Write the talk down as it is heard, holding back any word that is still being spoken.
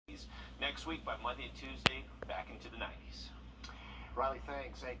Next week, by Monday and Tuesday, back into the 90s. Riley,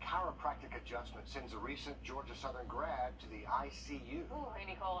 thanks. A chiropractic adjustment sends a recent Georgia Southern grad to the ICU. Ooh,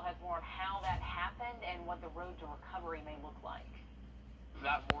 Randy Cole has more on how that happened and what the road to recovery may look like.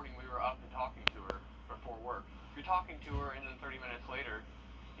 That morning we were up and talking to her before work. You're talking to her, and then 30 minutes later,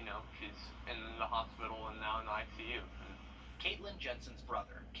 you know, she's in the hospital and now in the ICU. Caitlin Jensen's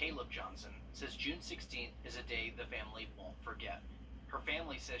brother, Caleb Johnson, says June 16th is a day the family won't forget. Her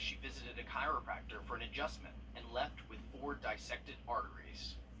family says she visited a chiropractor for an adjustment and left with 4 dissected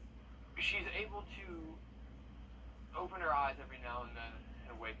arteries. She's able to open her eyes every now and then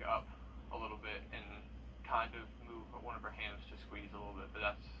and wake up a little bit and kind of move one of her hands to squeeze a little bit, but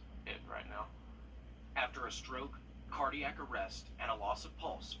that's it right now. After a stroke, cardiac arrest, and a loss of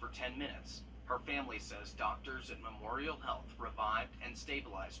pulse for 10 minutes, her family says doctors at Memorial Health revived and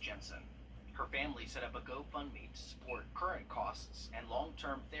stabilized Jensen. Her family set up a GoFundMe to support current costs and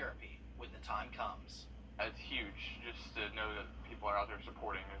long-term therapy when the time comes. It's huge just to know that people are out there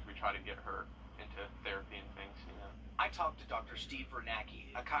supporting as we try to get her into therapy and things, you know. I talked to Dr. Steve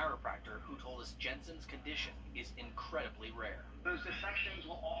Wrdw, a chiropractor who told us Jensen's condition is incredibly rare. Those dissections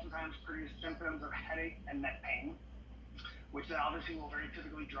will oftentimes produce symptoms of headache and neck pain, which then obviously will very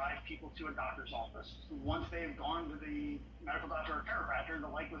typically drive people to a doctor's office. Once they've gone to the medical doctor or chiropractor,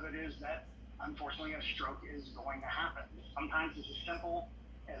 the likelihood is that unfortunately a stroke is going to happen. Sometimes it's as simple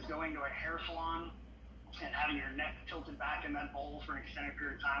as going to a hair salon and having your neck tilted back in that bowl for an extended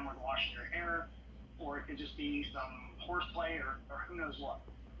period of time when washing your hair, or it could just be some horseplay or who knows what.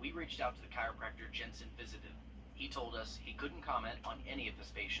 We reached out to the chiropractor Jensen visited. He told us he couldn't comment on any of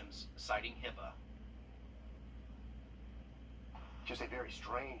his patients, citing HIPAA. Just a very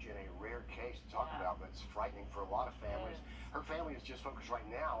strange and a rare case to talk about, but it's frightening for a lot of families. Her family is just focused right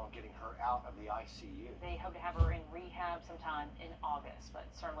now on getting her out of the ICU. They hope to have her in rehab sometime in August, but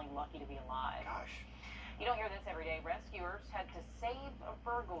certainly lucky to be alive. Gosh. You don't hear this every day. Rescuers had to save a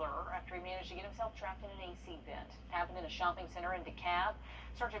burglar after he managed to get himself trapped in an AC vent. It happened in a shopping center in DeKalb.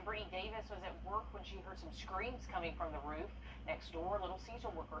 Sergeant Brittany Davis was at work when she heard some screams coming from the roof. Next door, Little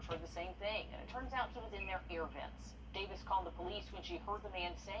Caesar workers heard the same thing, and it turns out he was in their air vents. Davis called the police when she heard the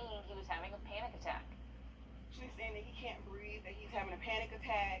man saying he was having a panic attack. She's saying that he can't breathe, that he's having a panic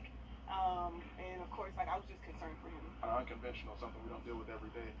attack, and of course, I was just concerned for him. Unconventional, something we don't deal with every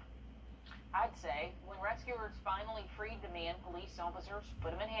day. I'd say when rescuers finally freed the man, police officers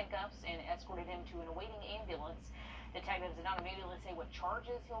put him in handcuffs and escorted him to an awaiting ambulance. Detectives did not immediately say what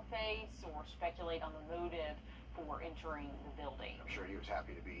charges he'll face or speculate on the motive for entering the building. I'm sure he was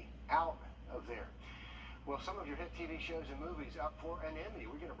happy to be out of there. Well, some of your hit TV shows and movies up for an Emmy.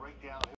 We're going to break down